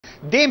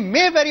they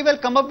may very well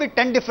come up with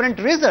 10 different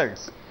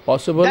results.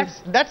 Possible.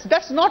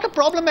 That's not a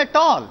problem at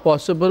all.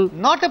 Possible.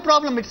 Not a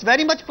problem. It's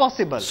very much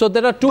possible. So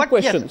there are two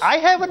questions. Yes, I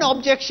have an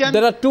objection.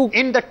 There are two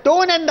in the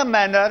tone and the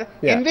manner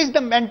in which the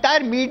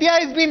entire media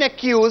is being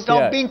accused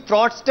of being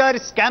fraudster,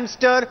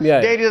 scamster.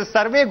 There is a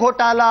survey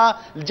ghotala,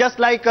 just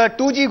like a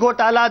 2G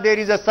ghotala. There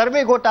is a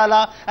survey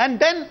ghotala,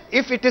 and then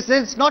if it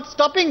is not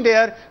stopping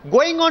there,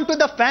 going on to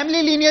the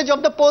family lineage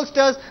of the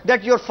pollsters,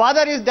 that your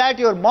father is that,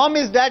 your mom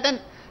is that, and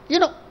you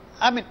know.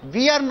 I mean,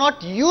 we are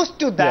not used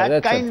to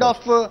that kind of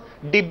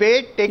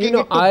debate, taking it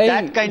to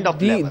that kind of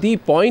level. The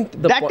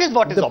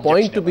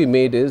point to be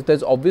made is,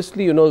 there's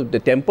obviously, the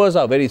tempers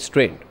are very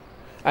strained.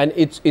 And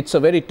it's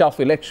a very tough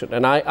election.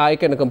 And I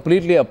can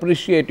completely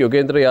appreciate,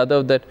 Yogendra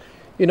Yadav, that,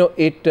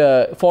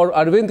 for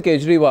Arvind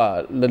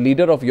Kejriwal, the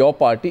leader of your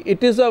party,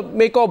 it is a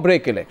make or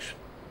break election.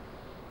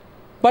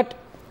 But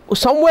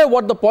somewhere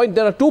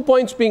there are 2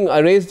 points being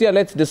raised here,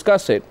 let's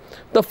discuss it.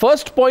 The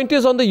first point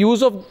is on the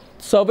use of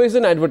surveys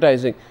in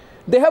advertising.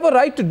 They have a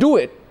right to do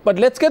it, but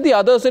let's get the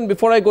others in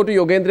before I go to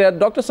Yogendra.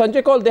 Dr.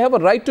 Sanjay Kaul, they have a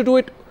right to do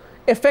it.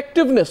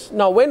 Effectiveness.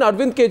 Now, when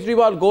Arvind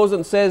Kejriwal goes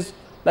and says,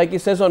 like he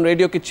says on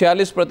radio, ki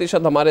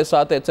 46% hamare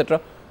saath hai,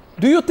 etc.,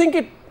 do you think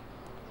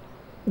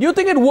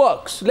it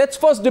works? Let's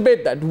first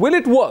debate that. Will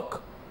it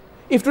work?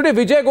 If today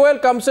Vijay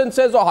Goyal comes and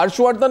says, or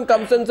Harshvardhan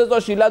comes and says,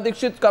 or Sheila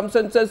Dikshit comes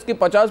and says, ki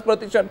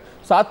 50%,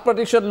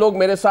 7% log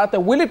mere saath hai,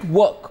 will it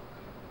work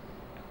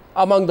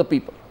among the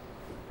people?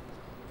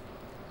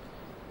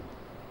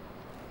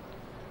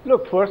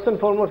 Look, first and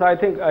foremost, I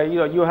think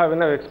you have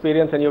enough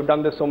experience, and you've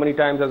done this so many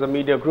times as a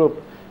media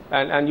group,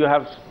 and you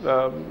have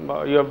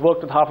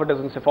worked with half a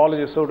dozen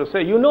psephologists, so to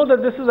say. You know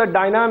that this is a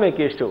dynamic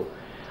issue.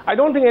 I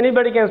don't think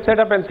anybody can set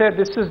up and say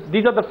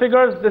these are the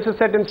figures, this is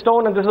set in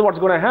stone, and this is what's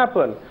going to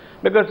happen,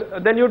 because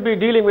then you'd be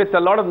dealing with a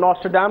lot of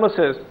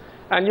Nostradamuses,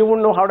 and you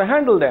wouldn't know how to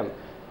handle them.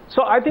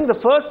 So I think the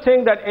first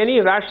thing that any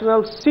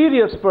rational,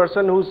 serious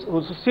person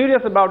who's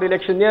serious about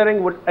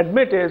electioneering would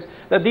admit is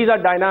that these are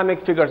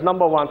dynamic figures,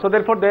 number one. So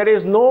therefore, there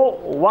is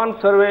no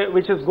one survey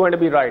which is going to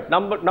be right.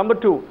 Number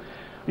two,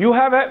 you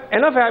have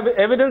enough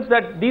evidence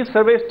that these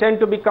surveys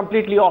tend to be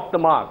completely off the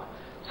mark.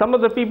 Some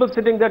of the people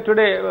sitting there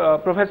today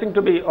professing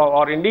to be,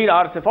 or indeed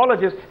are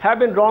psephologists, have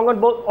been wrong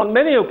on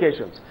many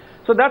occasions.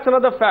 So that's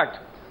another fact.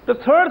 The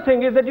third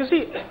thing is that, you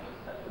see,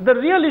 the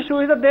real issue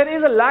is that there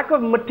is a lack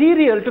of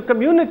material to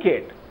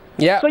communicate.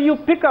 So you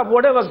pick up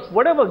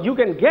whatever you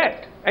can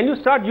get, and you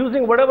start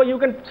using whatever you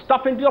can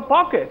stuff into your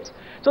pockets.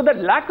 So that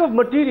lack of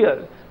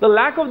material, the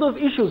lack of those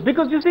issues,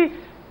 because you see,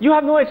 you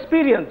have no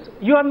experience,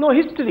 you have no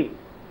history.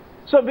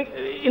 So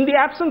in the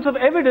absence of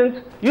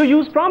evidence, you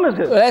use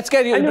promises. Let's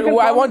get you.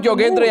 I want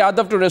Yogendra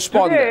Yadav to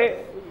respond.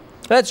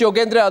 Let's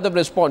Yogendra Yadav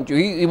respond to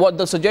you. What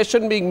the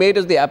suggestion being made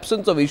is the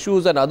absence of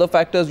issues and other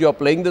factors. You're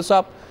playing this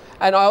up.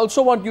 And I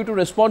also want you to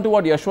respond to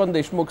what Yashwant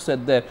Deshmukh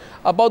said there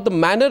about the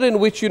manner in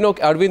which,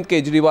 Arvind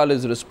Kejriwal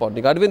is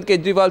responding. Arvind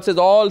Kejriwal says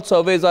all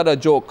surveys are a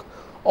joke.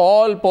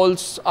 All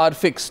polls are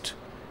fixed,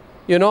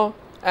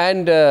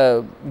 and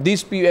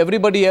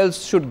everybody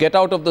else should get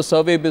out of the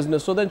survey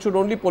business. So then should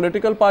only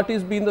political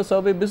parties be in the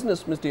survey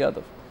business, Mr.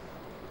 Yadav?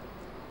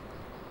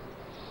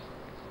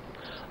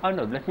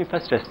 No, let me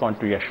first respond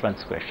to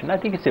Yashwant's question. I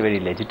think it's a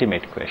very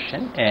legitimate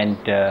question, and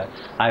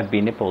I've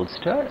been a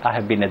pollster. I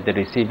have been at the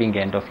receiving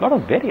end of a lot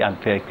of very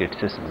unfair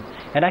criticism,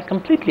 and I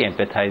completely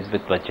empathize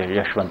with what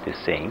Yashwant is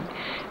saying.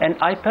 And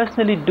I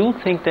personally do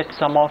think that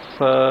some of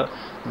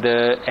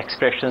the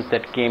expressions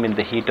that came in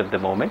the heat of the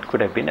moment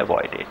could have been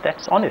avoided.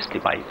 That's honestly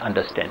my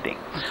understanding.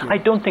 I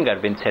don't think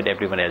Arvind said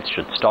everyone else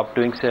should stop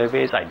doing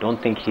surveys. I don't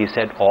think he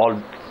said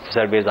all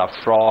surveys are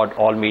fraud,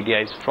 all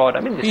media is fraud. I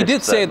mean, he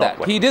did say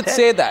that. He did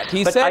say that.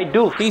 He said,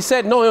 he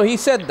said, no, he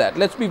said that.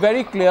 Let's be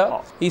very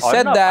clear. He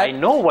said that. I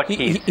know what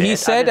he said. He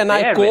said, and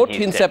I quote,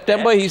 in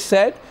September, he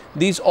said,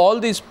 all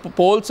these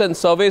polls and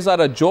surveys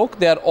are a joke.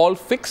 They are all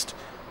fixed,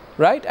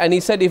 right? And he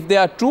said, if they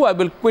are true, I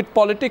will quit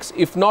politics.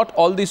 If not,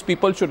 all these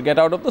people should get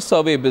out of the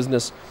survey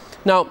business.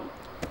 Now,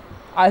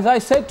 as I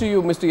said to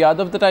you, Mr.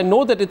 Yadav, that I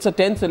know that it's a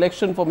tense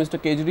election for Mr.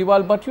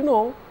 Kejriwal, but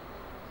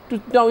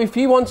now, if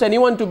he wants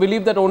anyone to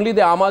believe that only the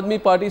Aam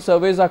Aadmi Party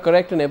surveys are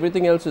correct and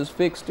everything else is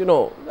fixed,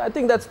 I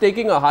think that's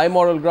taking a high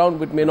moral ground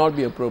which may not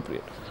be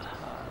appropriate.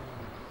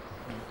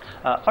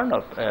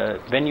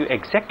 Arnav, when you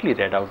exactly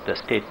read out the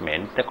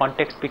statement, the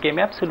context became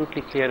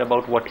absolutely clear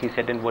about what he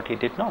said and what he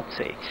did not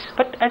say.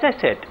 But as I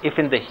said, if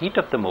in the heat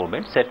of the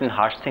moment certain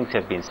harsh things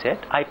have been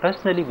said, I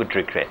personally would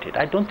regret it.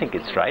 I don't think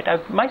it's right.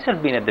 I've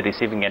myself been at the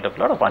receiving end of a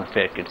lot of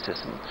unfair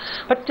criticism.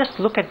 But just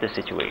look at the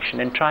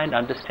situation and try and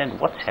understand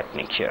what's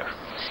happening here.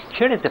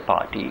 Here is a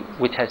party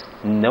which has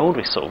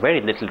very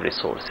little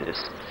resources,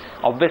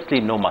 obviously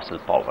no muscle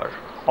power,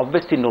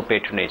 obviously no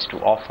patronage to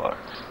offer,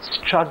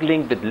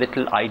 struggling with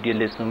little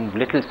idealism,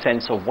 little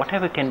sense of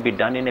whatever can be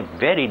done in a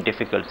very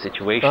difficult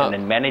situation,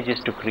 and manages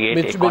to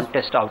create a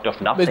contest out of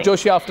nothing. Ms.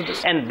 Joshi, after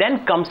this. And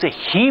then comes a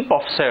heap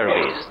of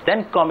surveys.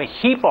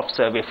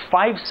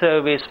 Five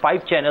surveys,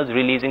 5 channels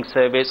releasing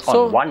surveys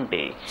on one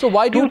day. So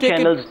why do 2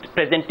 channels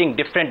presenting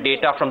different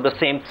data from the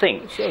same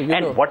thing. So,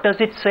 and what does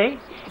it say?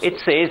 It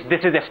says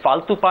this is a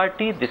faltu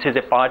party, this is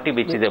a party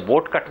which is a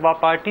vote katwa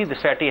party,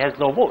 this party has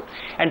no vote.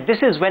 And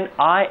this is when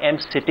I am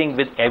sitting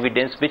with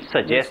evidence which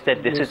suggests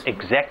that this is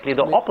exactly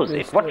the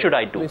opposite. What should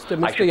I do? I should sit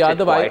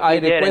quietly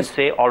there and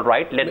say, all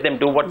right, let them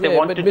do what they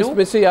want to do?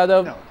 Mr.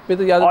 Yadav,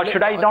 or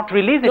should I not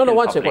release it in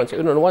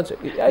public? One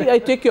second. I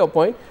take your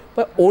point.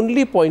 But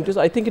only point is,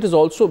 I think it is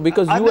also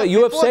because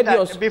you have said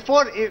yours.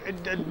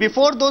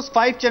 Before those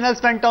 5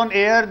 channels went on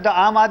air, the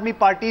Aam Aadmi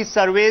Party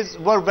surveys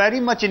were very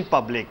much in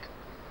public.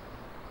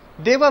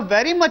 They were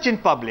very much in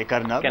public,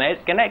 Arnab. Can I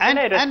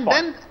respond? And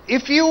then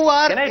if you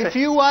are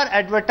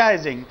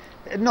advertising,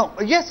 no,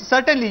 yes,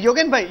 certainly,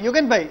 Yogen bhai,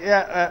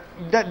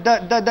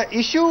 the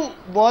issue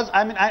was,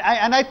 I mean,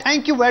 and I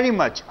thank you very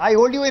much. I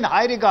hold you in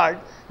high regard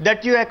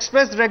that you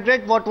expressed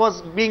regret what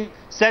was being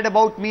said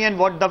about me and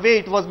the way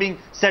it was being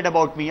said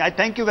about me. I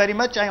thank you very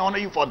much. I honor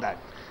you for that.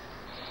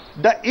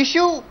 The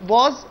issue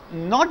was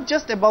not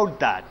just about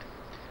that.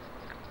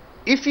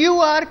 If you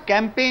are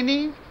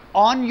campaigning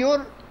on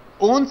your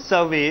own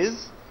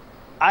surveys,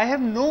 I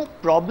have no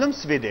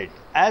problems with it,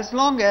 as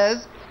long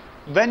as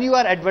when you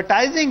are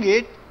advertising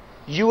it,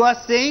 you are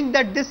saying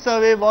that this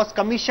survey was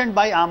commissioned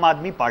by Aam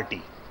Aadmi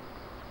Party.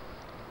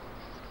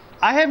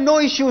 I have no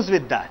issues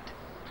with that.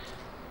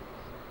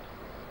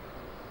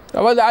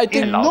 Well, I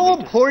think in no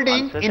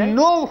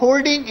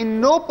holding,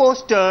 in no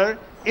poster,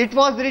 it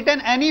was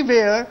written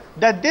anywhere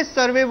that this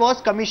survey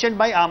was commissioned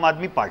by Aam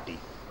Aadmi Party.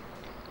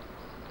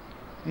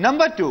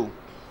 Number 2,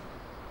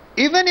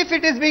 even if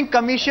it is being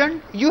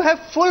commissioned, you have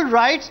full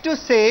rights to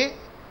say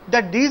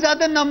that these are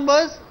the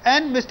numbers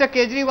and Mr.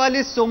 Kejriwal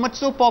is so much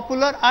so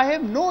popular. I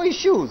have no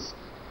issues.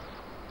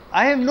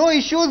 I have no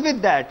issues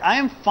with that. I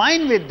am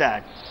fine with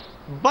that.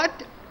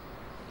 But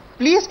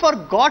please, for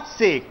God's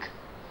sake,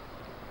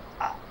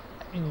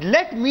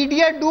 let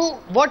media do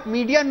what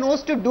media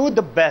knows to do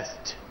the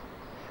best.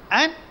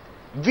 And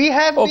we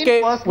have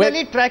been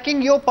personally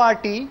tracking your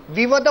party.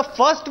 We were the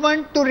first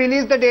one to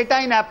release the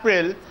data in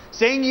April,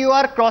 saying you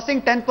are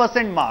crossing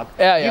 10% mark.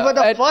 We were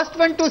the first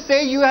one to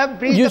say you have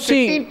breached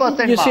the 15%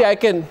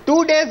 mark.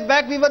 2 days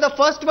back, we were the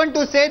first one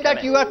to say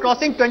that you are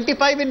crossing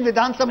 25 in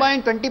Vidhan Sabha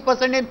and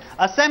 20% in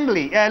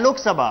Assembly, Lok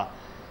Sabha.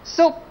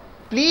 So,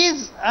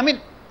 please, I mean,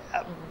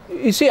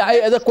 you see,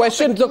 the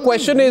question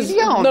is,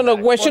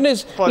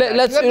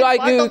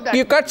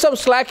 you cut some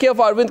slack here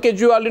for Arvind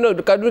Kejriwal. You know,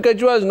 Arvind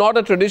Kejriwal is not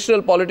a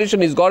traditional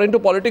politician. He's got into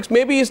politics.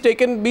 Maybe he's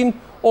been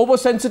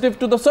oversensitive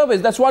to the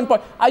surveys. That's one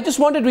point. I just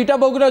wanted Rita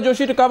Bahuguna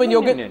Joshi to come in.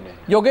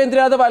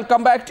 Yogendra Yadav, I'll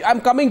come back.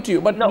 I'm coming to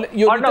you. But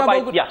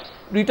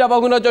Rita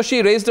Bahuguna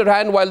Joshi raised her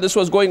hand while this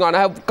was going on. I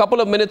have a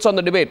couple of minutes on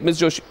the debate. Ms.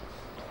 Joshi.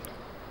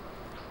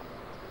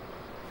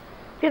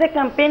 See, the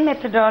campaign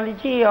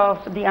methodology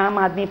of the Aam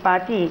Aadmi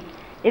Party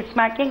is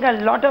smacking a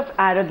lot of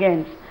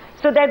arrogance,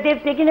 so that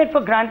they've taken it for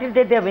granted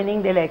that they're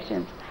winning the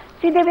elections.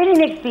 See, they're very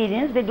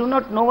inexperienced. They do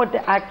not know what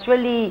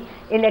actually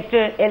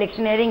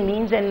electioneering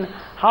means and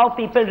how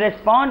people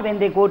respond when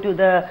they go to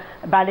the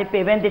ballot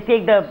paper, when they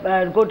take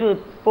the go to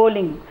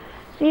polling.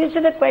 See,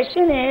 so the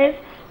question is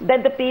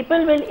that the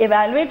people will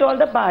evaluate all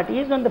the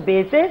parties on the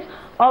basis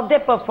of their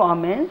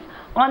performance,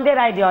 on their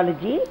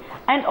ideology,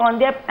 and on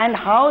their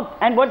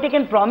and what they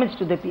can promise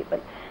to the people.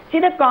 See,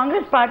 the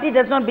Congress party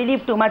does not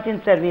believe too much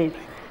in surveys.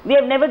 We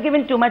have never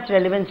given too much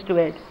relevance to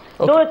it.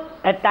 Though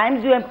at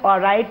times you are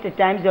right, at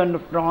times you are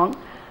wrong.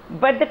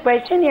 But the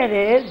question here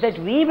is that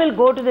we will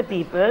go to the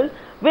people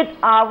with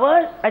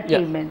our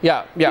achievements.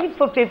 See,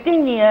 for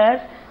 15 years,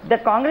 the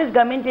Congress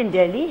government in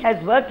Delhi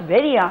has worked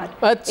very hard.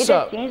 It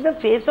has changed the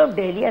face of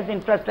Delhi as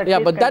infrastructure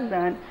is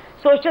concerned,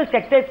 social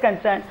sector is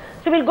concerned.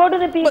 So we'll go to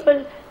the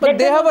people. But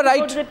they have a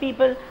right. Go to the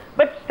people.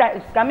 But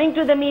coming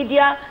to the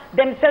media,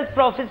 themselves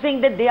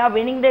professing that they are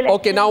winning the election.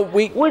 Okay, now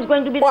who is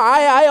going to be? Well,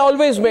 I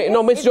always make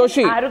Ms.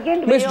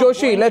 Joshi. Ms.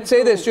 Joshi, let's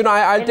say this. You know,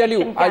 I'll tell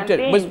you.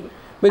 Ms.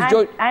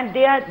 Joshi. And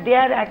they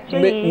are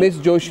actually. Ms.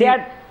 Joshi. They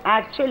are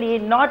actually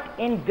not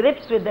in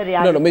grips with the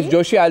reality. No, Ms.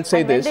 Joshi, I'll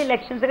say this. When the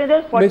elections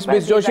are Ms.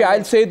 Joshi,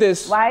 I'll say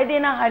this. Why are they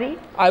in a hurry?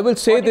 I will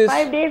say this.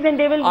 45 days and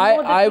they will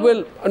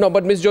know No,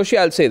 but Ms. Joshi,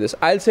 I'll say this.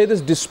 I'll say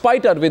this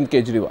despite Arvind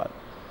Kejriwal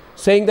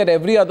saying that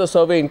every other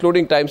survey,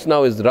 including Times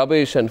Now, is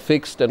rubbish and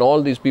fixed and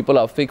all these people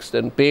are fixed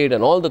and paid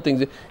and all the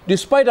things.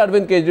 Despite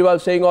Arvind Kejriwal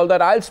saying all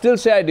that, I'll still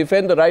say I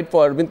defend the right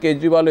for Arvind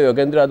Kejriwal or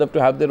Yogendra Yadav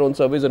to have their own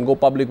surveys and go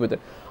public with it.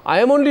 I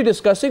am only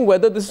discussing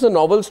whether this is a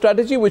novel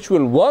strategy which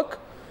will work,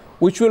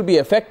 which will be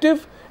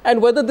effective,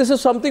 and whether this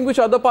is something which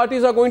other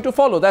parties are going to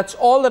follow. That's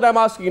all that I'm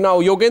asking. Now,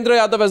 Yogendra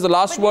Yadav has the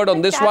last word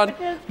on this one.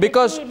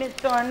 Because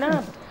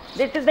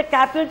this is the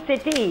capital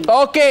city.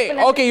 Okay,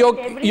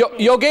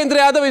 Yogendra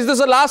Yadav, is this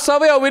the last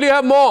survey or will you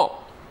have more?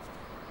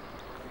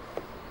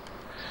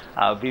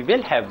 we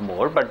will have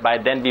more, but by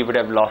then we would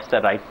have lost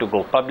the right to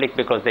go public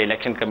because the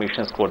Election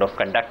Commission's Code of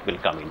Conduct will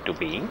come into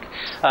being.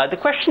 The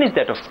question is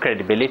that of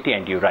credibility,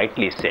 and you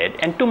rightly said,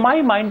 and to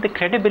my mind the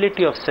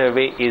credibility of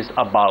survey is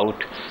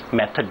about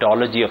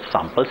methodology of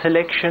sample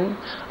selection,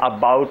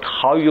 about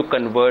how you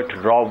convert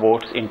raw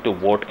votes into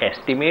vote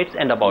estimates,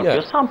 and about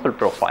your sample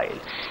profile.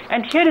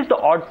 And here is the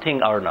odd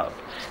thing, Arnav,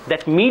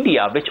 that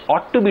media, which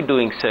ought to be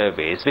doing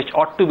surveys, which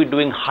ought to be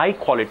doing high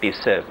quality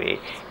survey,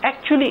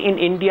 actually in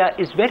India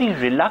is very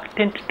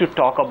reluctant to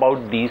talk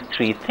about these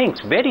three things.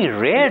 Very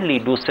rarely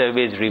do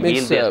surveys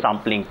reveal their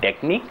sampling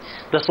technique,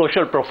 the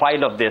social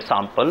profile of their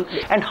sample,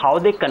 and how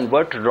they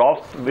convert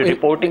raw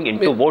reporting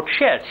into vote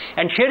share.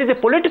 And here is a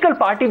political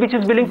party which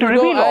is willing to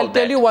reveal all that. I'll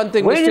tell you one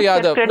thing, Mr.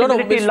 Yadav.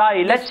 Credibility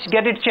lie? Let's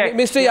get it checked.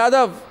 Mr.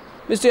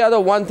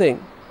 Yadav, one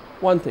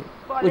thing,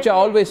 which I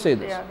always say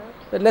this,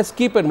 that let's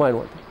keep in mind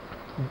one thing.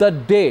 The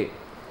day,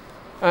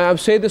 I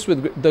say this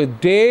with, the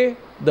day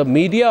the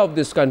media of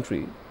this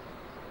country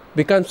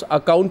becomes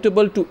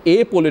accountable to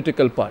a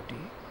political party,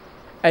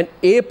 and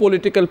a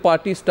political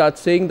party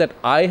starts saying that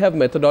I have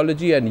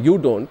methodology and you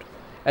don't,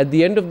 at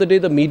the end of the day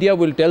the media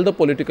will tell the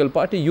political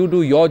party, you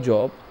do your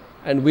job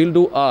and we'll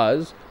do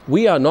ours.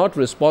 We are not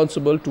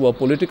responsible to a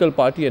political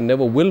party and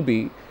never will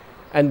be.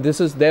 And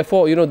this is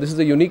therefore, this is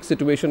a unique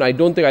situation. I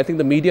think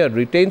the media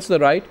retains the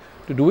right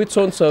to do its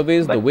own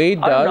surveys the way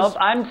it does.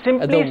 I'm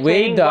simply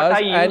saying what I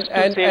used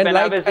to say when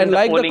I was in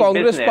the polling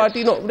Congress business.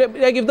 Party,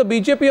 like if the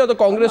BJP or the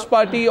Congress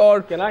Party or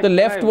the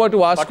left were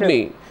to ask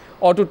me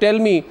or to tell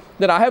me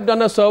that I have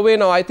done a survey,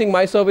 now I think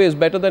my survey is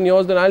better than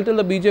yours, then I'll tell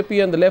the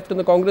BJP and the left and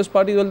the Congress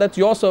Party, well, that's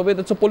your survey,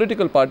 that's a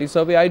political party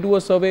survey. I do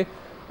a survey,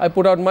 I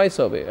put out my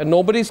survey. And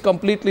nobody's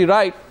completely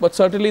right, but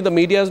certainly the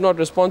media is not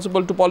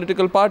responsible to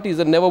political parties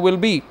and never will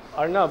be.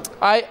 Arnab.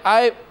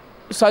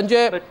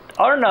 Sanjay, but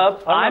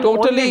Arnab, I'm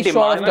totally only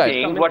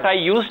demanding what I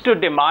used to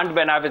demand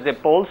when I was a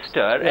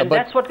pollster, and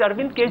that's what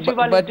Arvind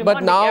Kejriwal is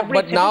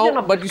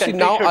demanding. But you see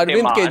now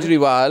Arvind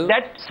Kejriwal,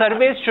 that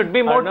surveys should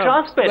be more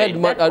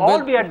transparent. That's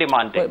all we are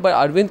demanding. But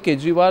Arvind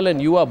Kejriwal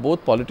and you are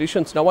both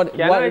politicians. Now,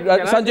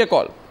 Sanjay,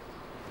 call.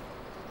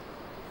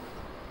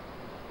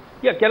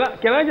 Yeah,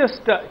 can I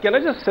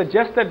just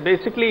suggest that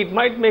basically it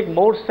might make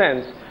more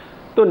sense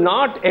to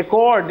not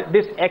accord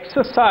this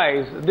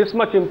exercise this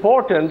much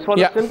importance for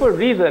the simple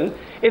reason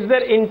is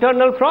their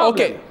internal problem.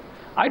 Okay.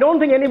 I don't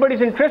think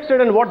anybody's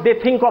interested in what they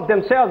think of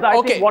themselves.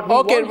 I think what we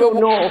want to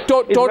know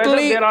is whether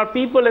there are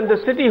people in the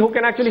city who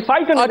can actually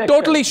fight an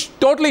election.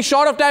 Totally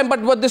short of time,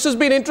 but this has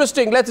been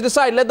interesting. Let's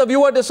decide. Let the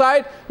viewer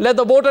decide. Let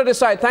the voter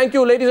decide. Thank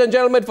you, ladies and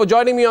gentlemen, for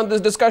joining me on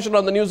this discussion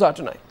on the Newshour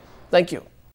tonight. Thank you.